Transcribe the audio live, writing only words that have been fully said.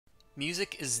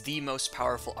Music is the most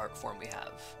powerful art form we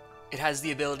have. It has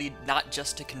the ability not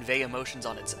just to convey emotions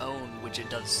on its own, which it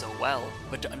does so well,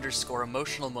 but to underscore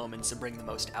emotional moments and bring the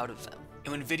most out of them.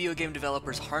 And when video game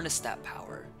developers harness that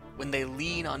power, when they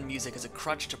lean on music as a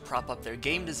crutch to prop up their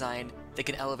game design, they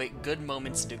can elevate good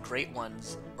moments into great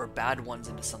ones, or bad ones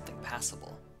into something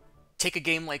passable. Take a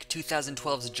game like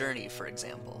 2012's Journey, for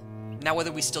example. Now,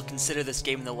 whether we still consider this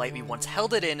game in the light we once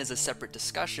held it in is a separate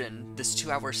discussion. This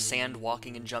 2-hour sand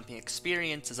walking and jumping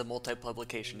experience is a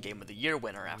multi-publication Game of the Year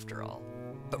winner, after all.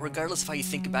 But regardless of how you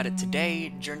think about it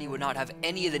today, Journey would not have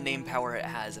any of the name power it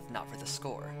has if not for the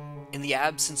score. In the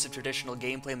absence of traditional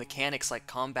gameplay mechanics like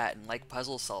combat and like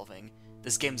puzzle solving,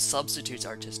 this game substitutes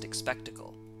artistic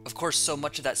spectacle. Of course, so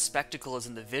much of that spectacle is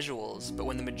in the visuals, but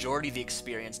when the majority of the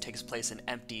experience takes place in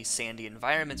empty, sandy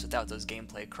environments without those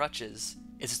gameplay crutches,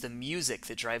 it's the music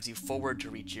that drives you forward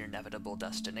to reach your inevitable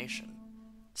destination.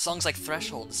 Songs like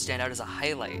Threshold stand out as a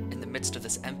highlight in the midst of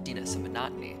this emptiness and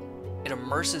monotony. It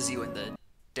immerses you in the,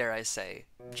 dare I say,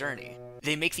 journey.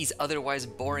 They make these otherwise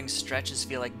boring stretches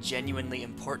feel like genuinely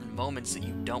important moments that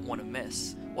you don't want to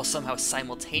miss, while somehow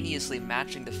simultaneously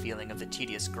matching the feeling of the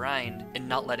tedious grind and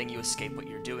not letting you escape what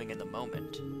you're doing in the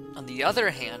moment. On the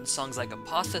other hand, songs like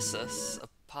Apotheosis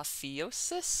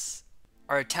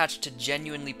are attached to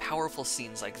genuinely powerful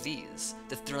scenes like these,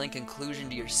 the thrilling conclusion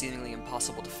to your seemingly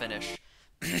impossible to finish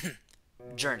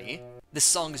journey. This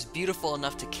song is beautiful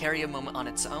enough to carry a moment on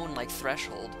its own like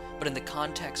Threshold, but in the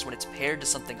context when it's paired to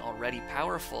something already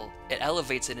powerful, it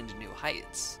elevates it into new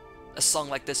heights. A song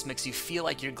like this makes you feel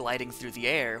like you're gliding through the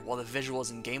air, while the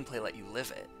visuals and gameplay let you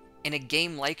live it. In a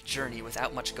game like Journey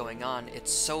without much going on,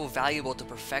 it's so valuable to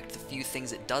perfect the few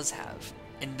things it does have,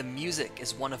 and the music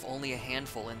is one of only a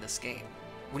handful in this game.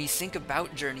 When you think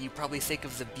about Journey, you probably think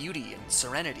of the beauty and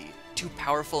serenity, two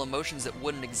powerful emotions that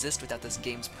wouldn't exist without this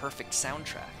game's perfect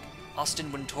soundtrack.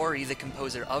 Austin Wintory, the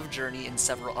composer of Journey and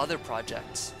several other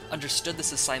projects, understood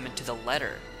this assignment to the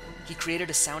letter. He created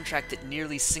a soundtrack that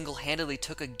nearly single-handedly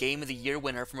took a Game of the Year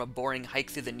winner from a boring hike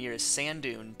through the nearest sand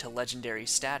dune to legendary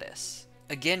status.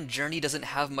 Again, Journey doesn't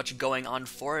have much going on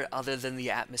for it other than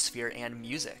the atmosphere and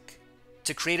music.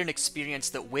 To create an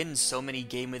experience that wins so many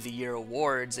Game of the Year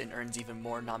awards and earns even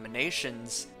more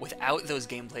nominations without those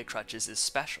gameplay crutches is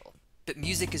special. But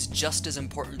music is just as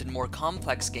important in more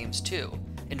complex games too.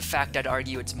 In fact, I'd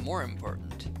argue it's more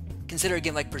important. Consider a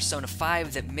game like Persona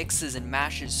 5 that mixes and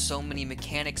mashes so many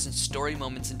mechanics and story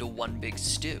moments into one big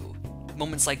stew.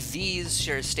 Moments like these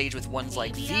share a stage with ones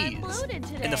like these,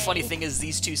 and the funny thing is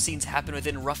these two scenes happen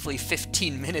within roughly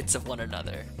 15 minutes of one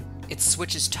another. It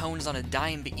switches tones on a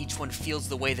dime, but each one feels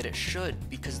the way that it should,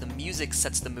 because the music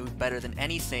sets the mood better than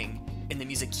anything, and the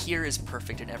music here is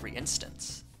perfect in every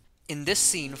instance. In this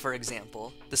scene, for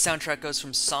example, the soundtrack goes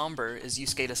from somber as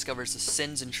Yusuke discovers the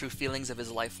sins and true feelings of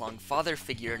his lifelong father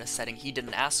figure in a setting he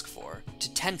didn't ask for,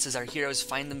 to tense as our heroes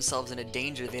find themselves in a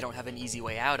danger they don't have an easy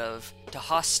way out of, to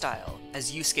hostile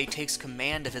as Yusuke takes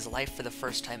command of his life for the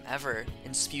first time ever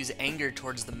and spews anger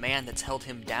towards the man that's held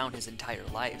him down his entire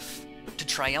life, to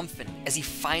triumphant as he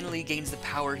finally gains the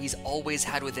power he's always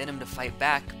had within him to fight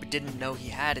back but didn't know he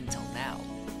had until now.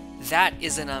 That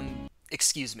is an,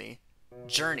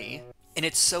 journey, and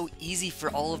it's so easy for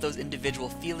all of those individual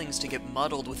feelings to get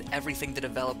muddled with everything the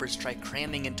developers try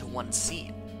cramming into one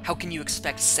scene. How can you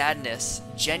expect sadness,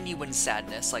 genuine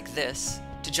sadness like this,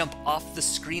 to jump off the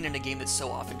screen in a game that so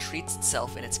often treats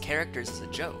itself and its characters as a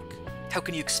joke? How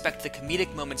can you expect the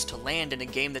comedic moments to land in a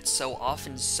game that's so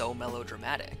often so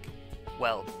melodramatic?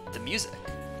 Well, the music.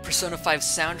 Persona 5's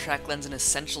soundtrack lends an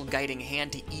essential guiding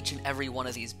hand to each and every one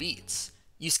of these beats.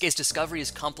 Yusuke's discovery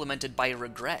is complemented by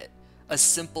regret, a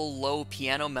simple, low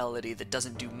piano melody that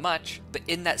doesn't do much, but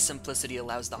in that simplicity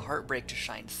allows the heartbreak to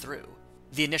shine through.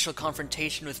 The initial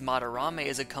confrontation with Madarame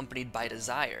is accompanied by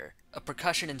desire, a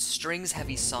percussion and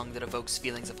strings-heavy song that evokes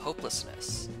feelings of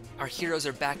hopelessness. Our heroes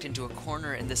are backed into a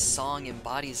corner and this song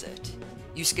embodies it.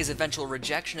 Yusuke's eventual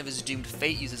rejection of his doomed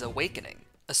fate uses Awakening,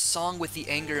 a song with the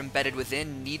anger embedded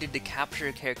within needed to capture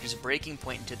a character's breaking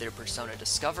point into their persona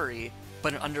discovery,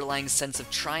 but an underlying sense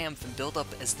of triumph and build-up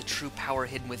as the true power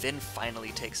hidden within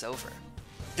finally takes over.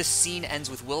 This scene ends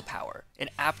with Willpower, an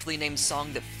aptly named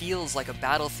song that feels like a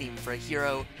battle theme for a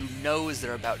hero who knows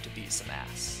they're about to beat some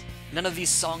ass. None of these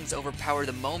songs overpower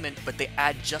the moment, but they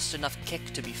add just enough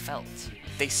kick to be felt.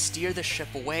 They steer the ship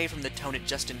away from the tone it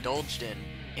just indulged in,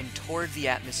 and toward the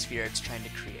atmosphere it's trying to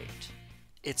create.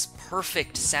 It's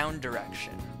perfect sound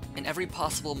direction, and every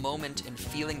possible moment and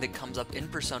feeling that comes up in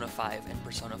Persona 5 and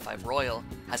Persona 5 Royal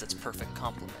has its perfect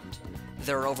complement.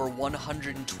 There are over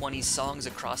 120 songs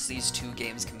across these two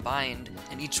games combined,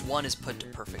 and each one is put to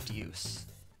perfect use.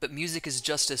 but music is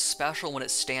just as special when it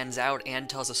stands out and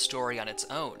tells a story on its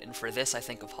own, and for this I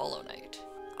think of Hollow Knight.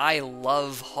 I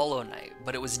love Hollow Knight,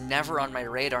 but it was never on my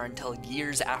radar until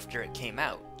years after it came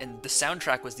out, and the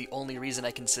soundtrack was the only reason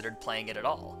I considered playing it at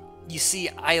all. You see,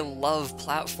 I love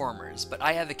platformers, but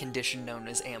I have a condition known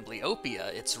as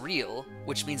amblyopia. It's real,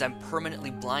 which means I'm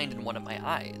permanently blind in one of my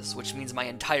eyes, which means my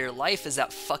entire life is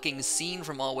that fucking scene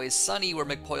from Always Sunny where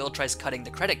McPoyle tries cutting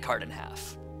the credit card in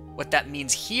half. What that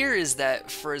means here is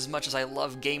that, for as much as I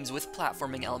love games with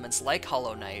platforming elements like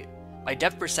Hollow Knight, my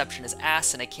depth perception is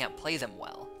ass and I can't play them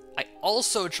well. I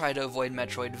also try to avoid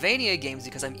Metroidvania games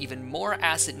because I'm even more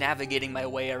ass at navigating my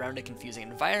way around a confusing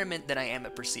environment than I am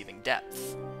at perceiving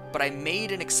depth. But I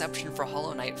made an exception for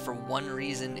Hollow Knight for one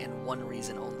reason and one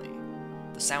reason only.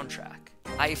 The soundtrack.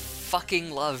 I fucking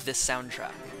love this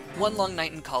soundtrack. One long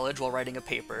night in college while writing a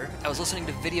paper, I was listening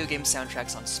to video game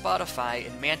soundtracks on Spotify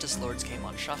and Mantis Lords came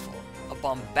on shuffle. A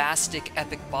bombastic,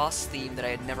 epic boss theme that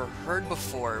I had never heard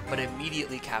before, but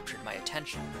immediately captured my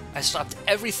attention. I stopped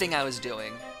everything I was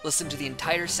doing, listened to the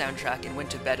entire soundtrack, and went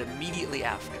to bed immediately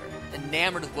after,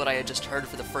 enamored with what I had just heard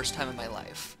for the first time in my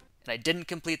life. And I didn't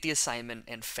complete the assignment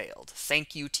and failed.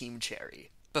 Thank you, Team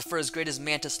Cherry. But for as great as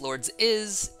Mantis Lords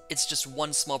is, it's just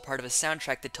one small part of a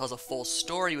soundtrack that tells a full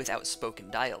story without spoken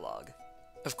dialogue.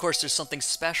 Of course, there's something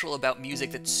special about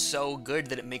music that's so good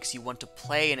that it makes you want to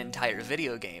play an entire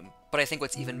video game, but I think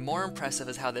what's even more impressive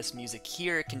is how this music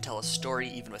here can tell a story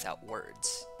even without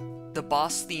words. The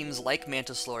boss themes like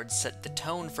Mantis Lords set the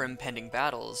tone for impending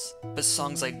battles, but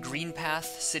songs like Green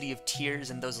Path, City of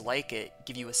Tears, and those like it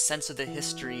give you a sense of the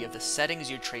history of the settings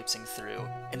you're traipsing through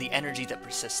and the energy that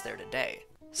persists there today.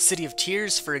 City of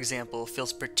Tears, for example,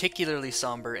 feels particularly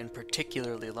somber and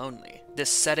particularly lonely. This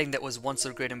setting that was once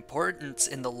of great importance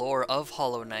in the lore of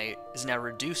Hollow Knight is now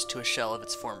reduced to a shell of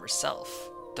its former self.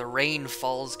 The rain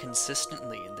falls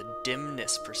consistently and the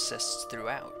dimness persists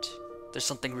throughout. There's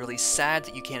something really sad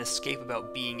that you can't escape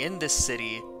about being in this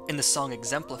city, and the song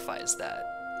exemplifies that.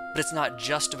 But it's not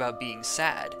just about being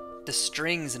sad. The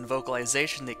strings and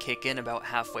vocalization that kick in about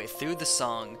halfway through the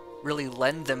song really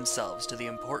lend themselves to the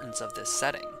importance of this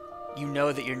setting. You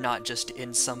know that you're not just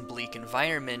in some bleak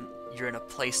environment, you're in a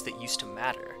place that used to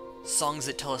matter. Songs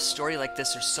that tell a story like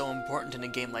this are so important in a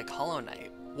game like Hollow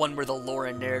Knight, one where the lore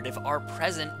and narrative are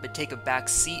present but take a back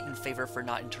seat in favor for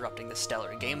not interrupting the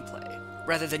stellar gameplay.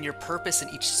 Rather than your purpose in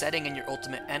each setting and your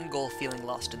ultimate end goal feeling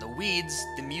lost in the weeds,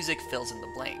 the music fills in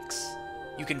the blanks.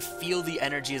 You can feel the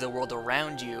energy of the world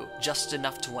around you just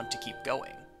enough to want to keep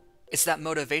going. It's that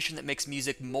motivation that makes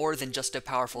music more than just a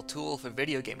powerful tool for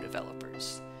video game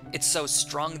developers. It's so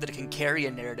strong that it can carry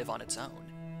a narrative on its own.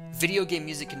 Video game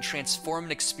music can transform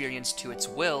an experience to its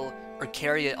will, or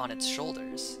carry it on its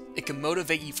shoulders. It can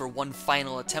motivate you for one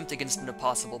final attempt against an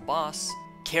impossible boss,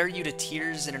 carry you to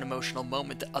tears in an emotional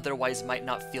moment that otherwise might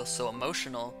not feel so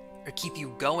emotional, or keep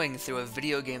you going through a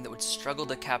video game that would struggle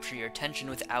to capture your attention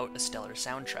without a stellar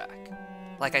soundtrack.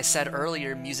 Like I said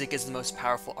earlier, music is the most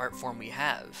powerful art form we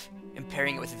have, and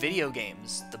pairing it with video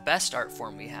games, the best art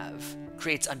form we have,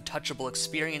 creates untouchable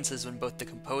experiences when both the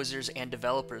composers and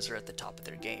developers are at the top of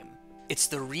their game. It's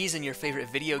the reason your favorite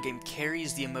video game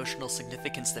carries the emotional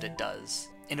significance that it does,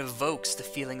 and evokes the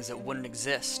feelings that wouldn't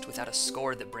exist without a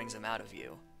score that brings them out of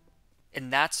you.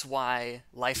 And that's why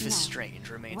Life is Strange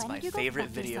remains my favorite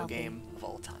video game of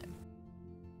all time.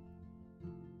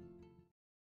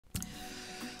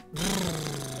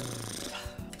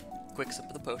 Quick sip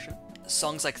of the potion.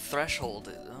 Songs like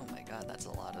Threshold, oh my god, that's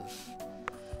a lot of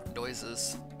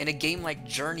noises. In a game like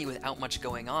Journey without much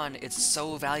going on, it's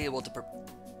so valuable to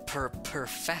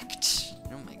perfect.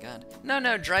 Oh my god.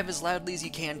 No, drive as loudly as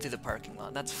you can through the parking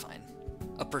lot, that's fine.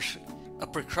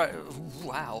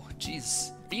 Wow,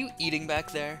 jeez. Are you eating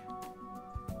back there?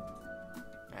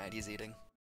 Alright, he's eating.